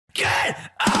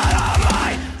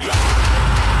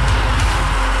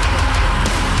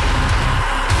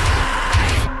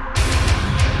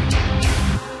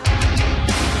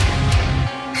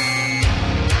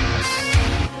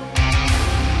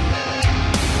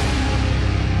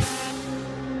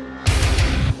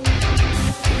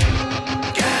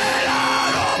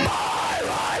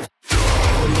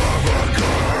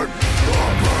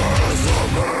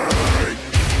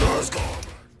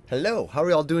Hello, how are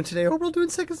y'all doing today? Hope we're all doing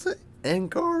seconds and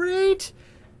great.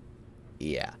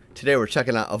 Yeah, today we're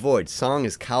checking out Avoid. Song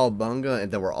is COWABUNGA,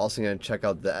 and then we're also going to check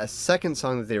out the second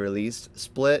song that they released,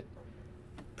 Split,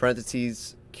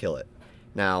 parentheses, Kill It.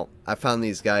 Now, I found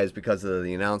these guys because of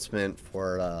the announcement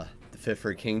for the Fit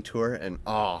for a King tour, and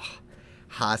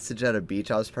Hostage at a Beach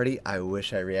House Party. I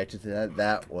wish I reacted to that.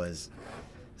 That was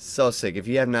so sick. If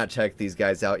you have not checked these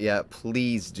guys out yet,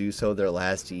 please do so. Their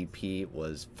last EP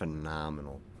was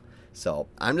phenomenal. So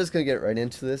I'm just gonna get right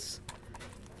into this.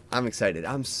 I'm excited.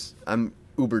 I'm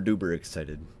uber duper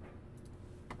excited.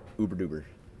 Uber duper.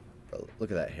 Bro,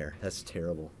 look at that hair. That's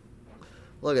terrible.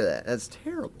 Look at that. That's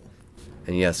terrible.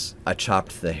 And yes, I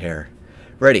chopped the hair.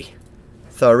 Ready?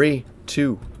 3,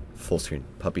 2, full screen.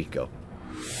 Puppy, go.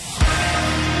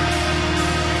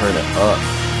 Turn it up.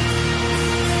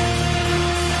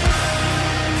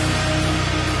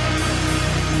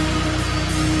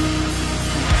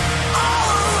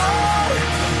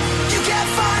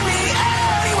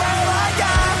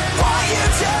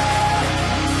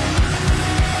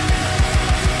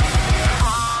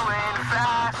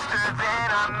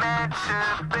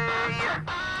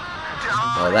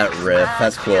 Oh, that riff,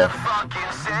 that's cool.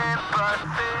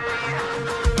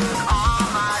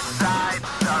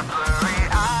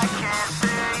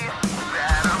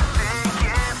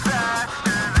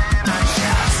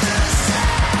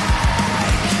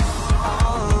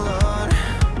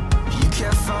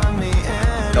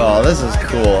 Oh, this is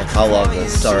cool. I love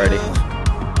this already.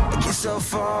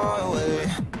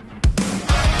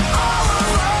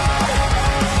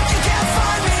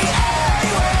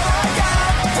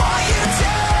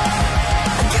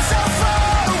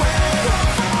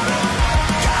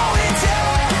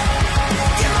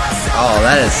 Oh,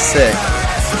 that is sick.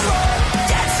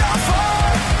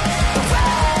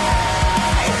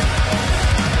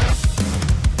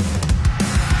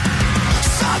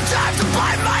 Sometimes I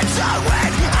bite my tongue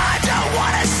when I don't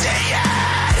want to see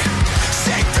it.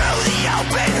 Sing through the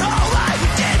open hole, I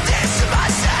did this to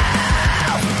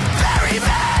myself. Bury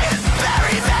me.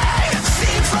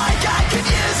 Seems like I could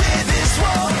use it this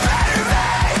world. Better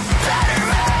me.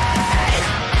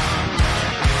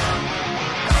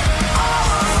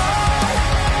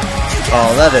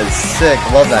 Oh, that is sick.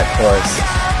 Love that chorus.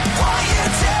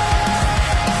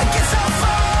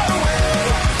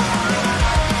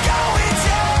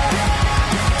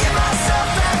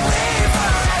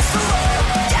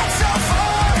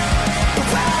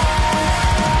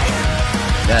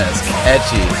 That is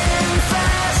catchy.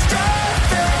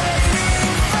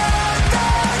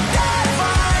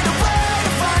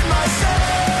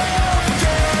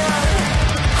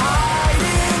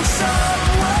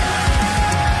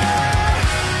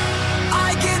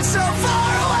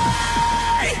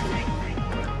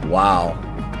 Wow,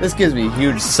 this gives me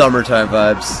huge summertime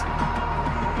vibes.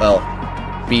 Well,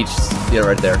 beach, yeah,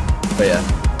 right there. But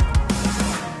yeah.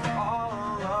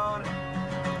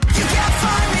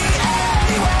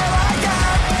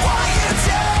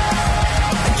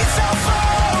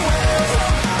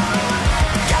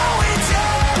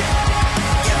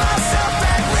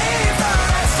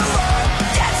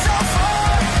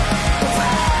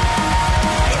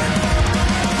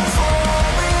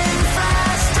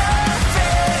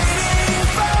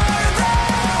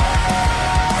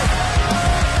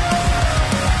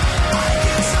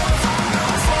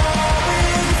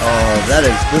 Oh,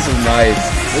 this is nice.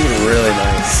 This is really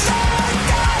nice.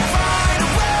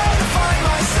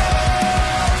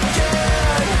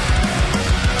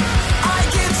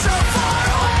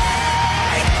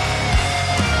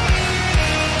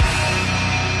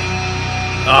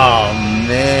 Oh,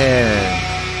 man.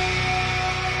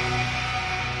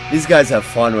 These guys have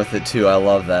fun with it, too. I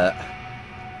love that.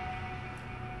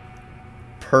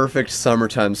 Perfect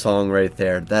summertime song right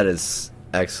there. That is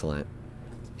excellent.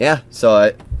 Yeah, so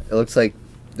it looks like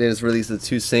they just released the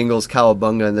 2 singles,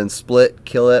 COWABUNGA and then Split,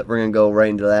 Kill It. We're going to go right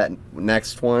into that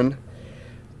next one.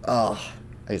 Oh,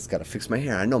 I just got to fix my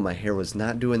hair. I know my hair was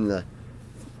not doing the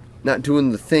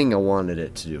thing I wanted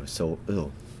it to do. So,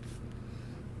 ew.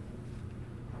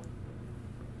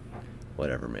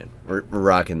 Whatever, man. We're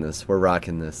rocking this. We're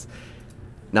rocking this.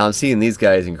 Now, I'm seeing these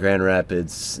guys in Grand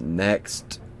Rapids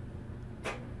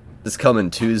this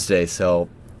coming Tuesday, so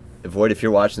Avoid, if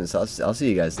you're watching this, I'll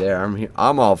see you guys there. I'm here.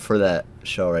 I'm all for that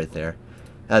show right there.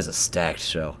 That's a stacked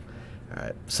show.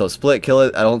 Alright, so Split, Kill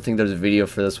It. I don't think there's a video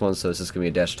for this one, so it's just going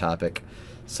to be a dash topic.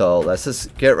 So let's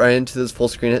just get right into this full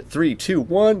screen hit. 3, 2,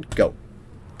 1, go.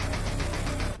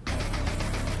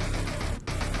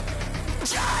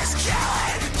 Just kill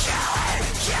it,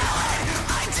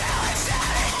 until it's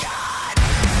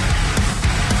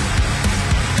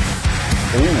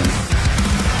Ooh.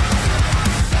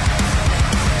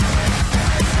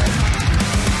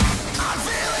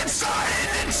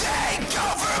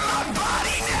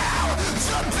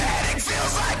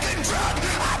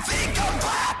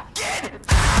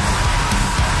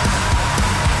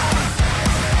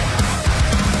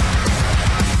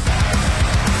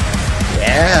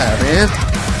 Yeah, man.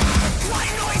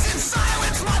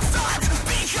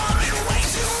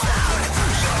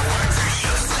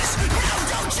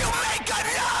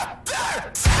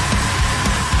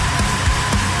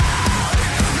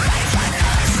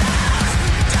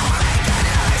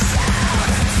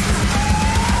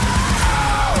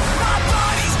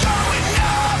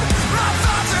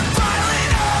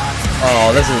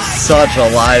 Oh, this is such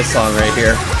a live song right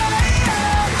here.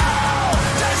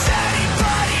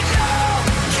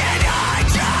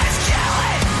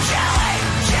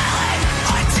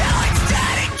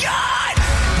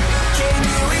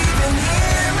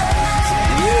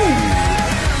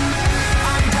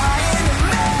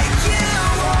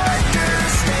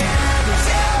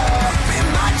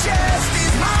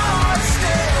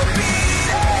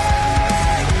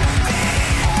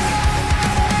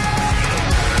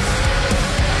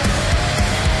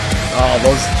 Oh,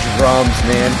 those drums,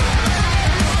 man.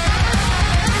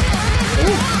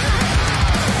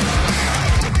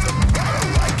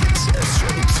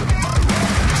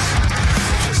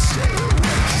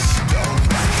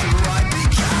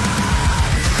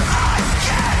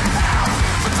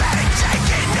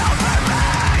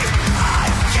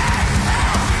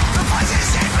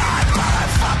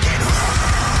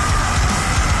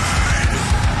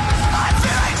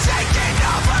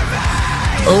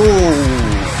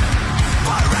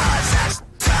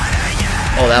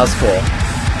 Oh, that was cool.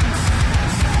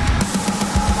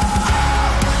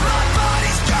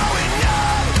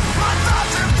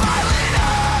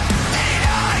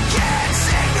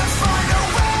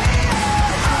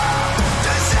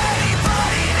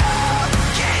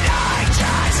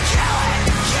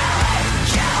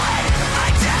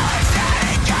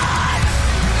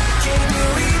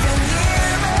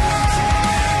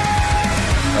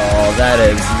 Oh, that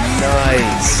is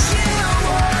nice.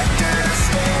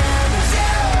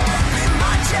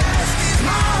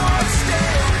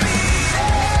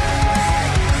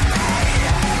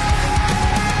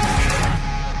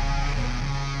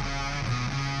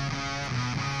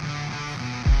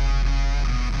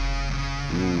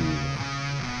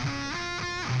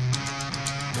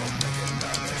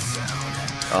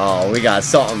 Oh, we got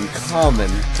something coming.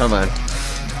 Come on.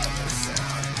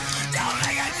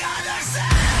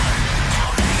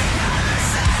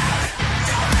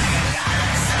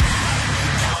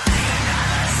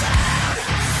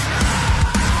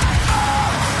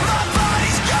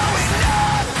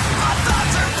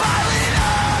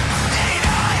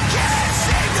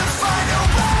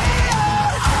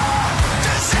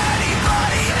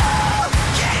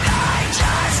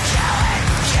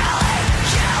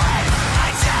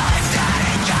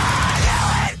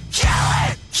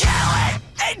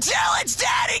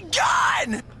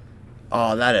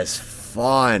 Oh, that is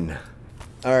fun.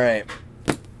 Alright.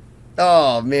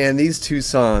 Oh, man, these two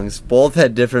songs both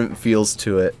had different feels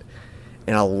to it.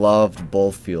 And I loved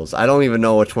both feels. I don't even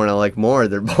know which one I like more.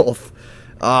 They're both...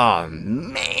 Oh,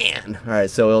 man. Alright,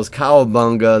 so it was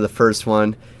COWABUNGA, the first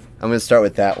one. I'm going to start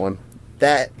with that one.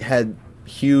 That had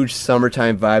huge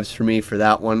summertime vibes for me for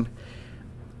that one.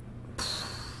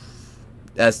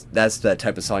 That's that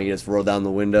type of song you just roll down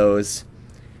the windows.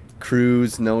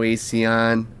 Cruise, no AC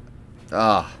on.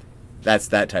 Ah, that's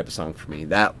that type of song for me.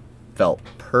 That felt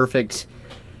perfect.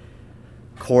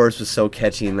 Chorus was so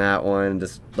catchy in that one.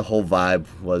 Just the whole vibe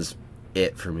was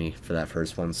it for me for that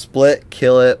first one. Split,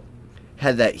 Kill It,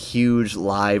 had that huge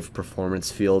live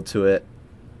performance feel to it.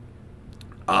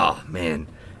 Oh man,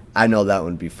 I know that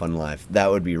would be fun live.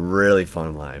 That would be really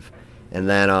fun live. And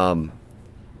then oh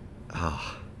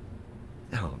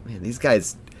man, these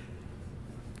guys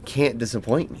can't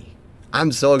disappoint me.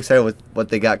 I'm so excited with what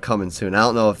they got coming soon. I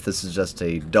don't know if this is just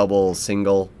a double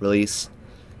single release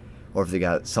or if they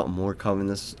got something more coming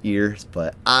this year,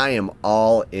 but I am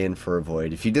all in for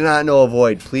Avoid. If you do not know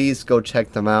Avoid, please go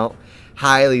check them out.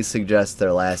 Highly suggest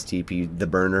their last EP, The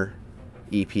Burner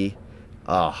EP.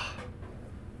 Oh,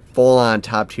 full on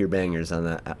top tier bangers on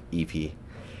that EP.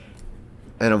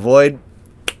 And Avoid,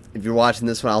 if you're watching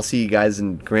this one, I'll see you guys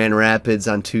in Grand Rapids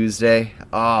on Tuesday.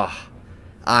 Oh,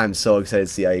 I'm so excited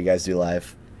to see how you guys do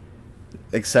live.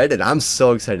 Excited. I'm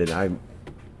so excited. I'm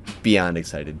beyond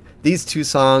excited. These two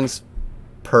songs,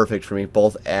 perfect for me.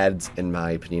 Both ads, in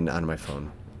my opinion, on my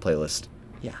phone playlist.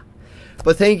 Yeah.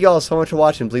 But thank you all so much for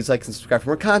watching. Please like and subscribe for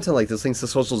more content like this. Links to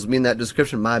socials will be in that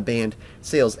description. My band,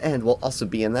 Sales End, will also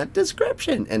be in that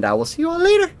description. And I will see you all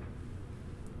later.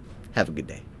 Have a good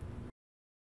day.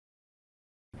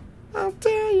 I'll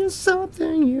tell you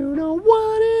something you don't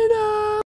want it